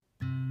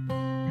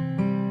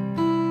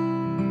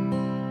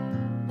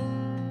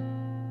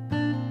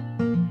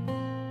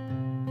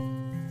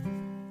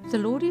The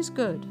Lord is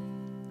good,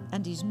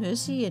 and His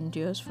mercy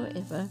endures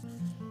forever.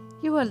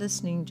 You are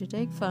listening to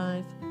Take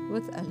 5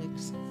 with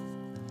Alex.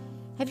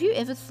 Have you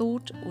ever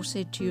thought or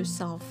said to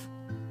yourself,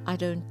 I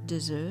don't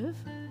deserve?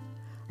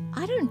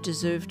 I don't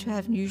deserve to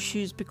have new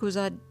shoes because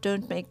I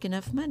don't make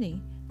enough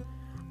money.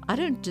 I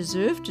don't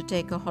deserve to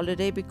take a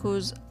holiday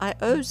because I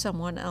owe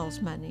someone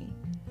else money.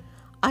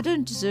 I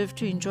don't deserve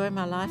to enjoy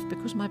my life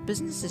because my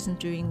business isn't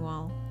doing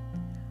well.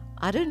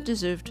 I don't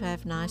deserve to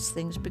have nice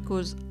things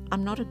because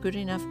I'm not a good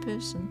enough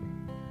person.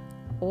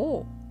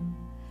 Or,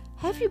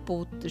 have you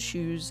bought the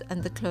shoes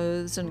and the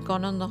clothes and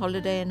gone on the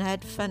holiday and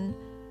had fun,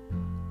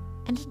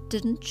 and it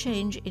didn't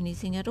change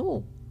anything at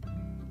all?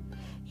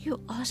 You're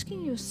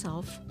asking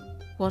yourself,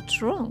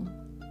 what's wrong?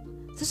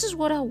 This is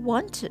what I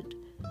wanted.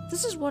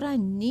 This is what I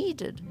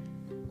needed.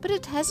 But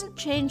it hasn't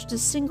changed a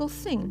single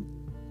thing.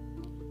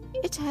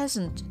 It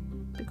hasn't,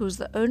 because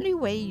the only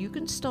way you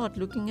can start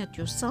looking at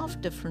yourself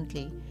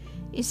differently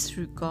is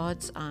through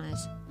God's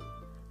eyes.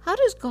 How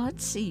does God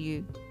see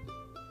you?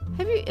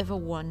 Have you ever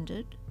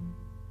wondered?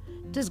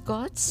 Does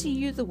God see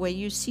you the way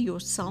you see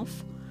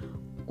yourself?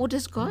 Or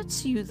does God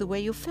see you the way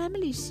your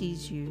family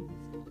sees you?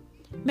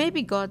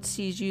 Maybe God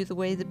sees you the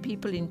way the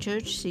people in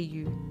church see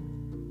you,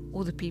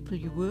 or the people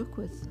you work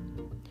with.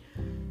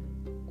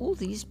 All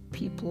these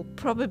people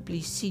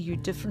probably see you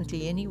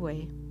differently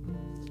anyway.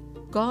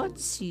 God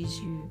sees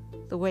you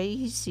the way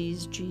He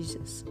sees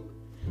Jesus.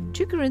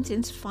 2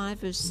 Corinthians 5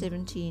 verse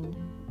 17.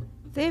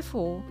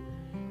 Therefore,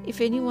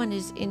 if anyone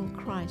is in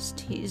Christ,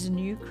 he is a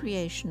new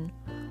creation.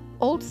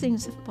 Old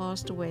things have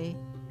passed away.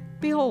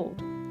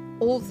 Behold,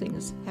 all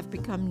things have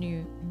become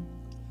new.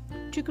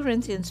 2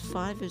 Corinthians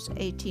 5 verse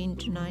 18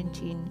 to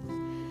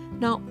 19.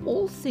 Now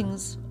all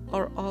things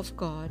are of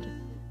God,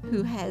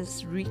 who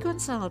has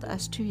reconciled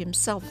us to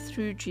Himself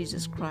through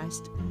Jesus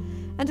Christ,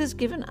 and has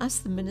given us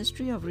the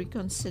ministry of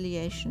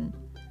reconciliation.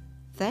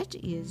 That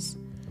is,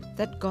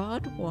 that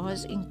God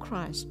was in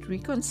Christ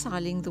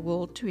reconciling the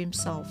world to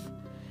Himself,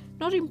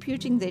 not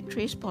imputing their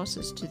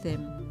trespasses to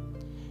them,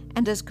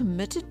 and has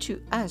committed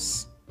to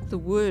us the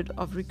word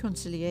of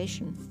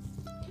reconciliation.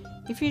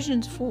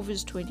 Ephesians 4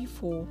 verse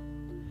 24.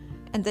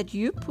 And that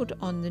you put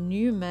on the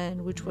new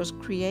man, which was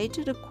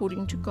created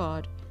according to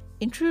God,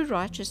 in true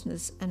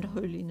righteousness and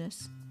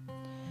holiness.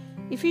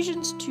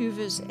 Ephesians 2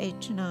 verse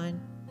 8 to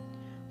 9.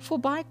 For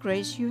by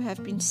grace you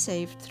have been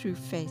saved through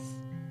faith,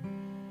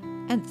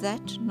 and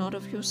that not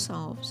of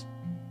yourselves.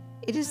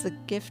 It is the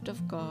gift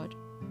of God,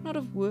 not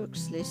of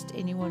works, lest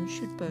anyone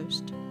should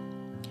boast.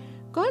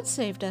 God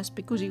saved us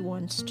because He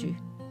wants to,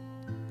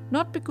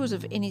 not because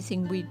of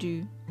anything we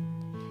do.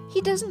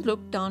 He doesn't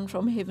look down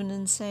from heaven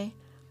and say,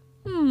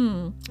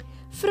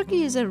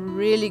 Frikkie is a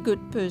really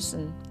good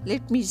person,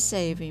 let me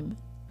save him.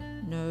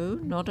 No,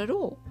 not at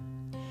all.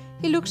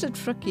 He looks at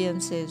Frikkie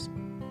and says,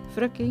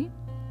 Frikkie,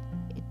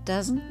 it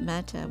doesn't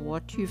matter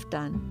what you've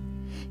done.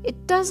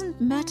 It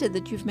doesn't matter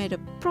that you've made a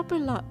proper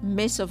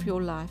mess of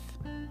your life.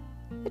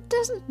 It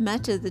doesn't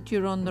matter that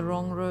you're on the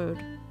wrong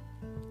road.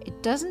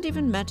 It doesn't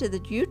even matter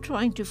that you're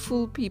trying to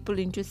fool people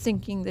into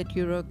thinking that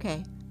you're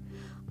okay.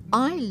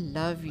 I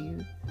love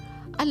you.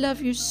 I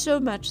love you so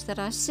much that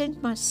I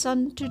sent my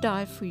Son to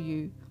die for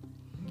you.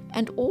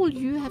 And all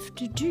you have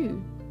to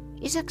do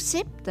is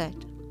accept that.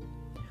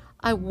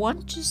 I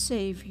want to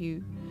save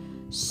you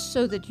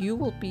so that you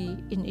will be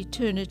in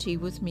eternity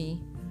with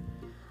me.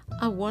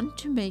 I want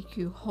to make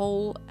you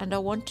whole, and I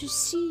want to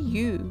see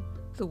you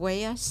the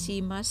way I see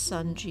my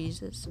Son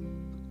Jesus.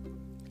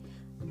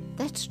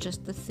 That's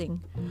just the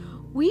thing.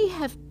 We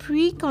have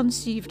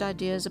preconceived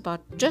ideas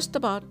about just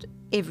about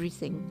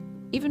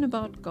everything, even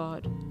about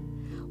God.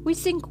 We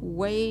think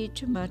way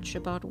too much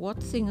about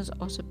what things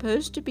are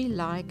supposed to be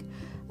like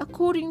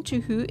according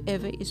to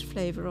whoever is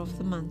flavor of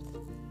the month.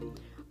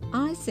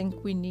 I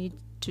think we need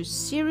to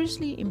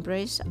seriously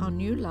embrace our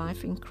new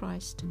life in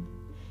Christ.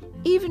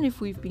 Even if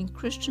we've been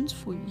Christians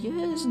for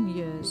years and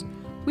years,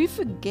 we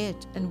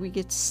forget and we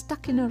get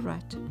stuck in a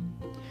rut.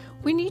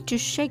 We need to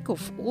shake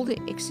off all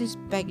the excess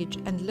baggage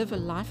and live a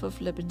life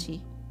of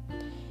liberty.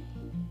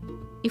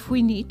 If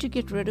we need to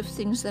get rid of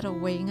things that are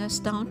weighing us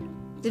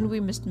down, then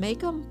we must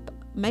make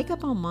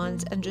up our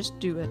minds and just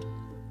do it.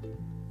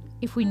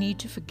 If we need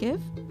to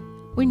forgive,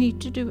 we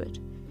need to do it.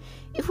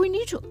 If we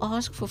need to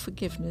ask for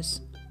forgiveness,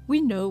 we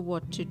know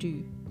what to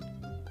do.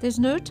 There's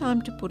no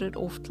time to put it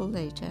off till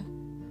later.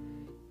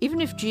 Even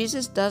if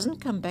Jesus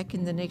doesn't come back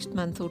in the next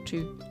month or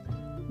two,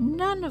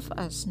 none of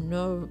us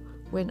know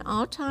when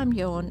our time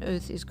here on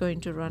earth is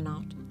going to run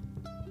out.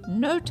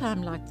 No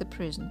time like the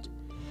present.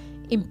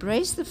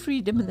 Embrace the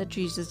freedom that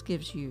Jesus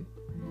gives you.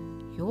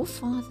 Your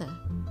Father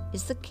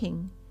is the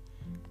King,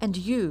 and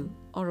you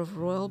are of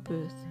royal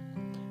birth.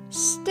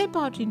 Step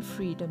out in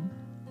freedom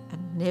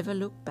and never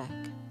look back.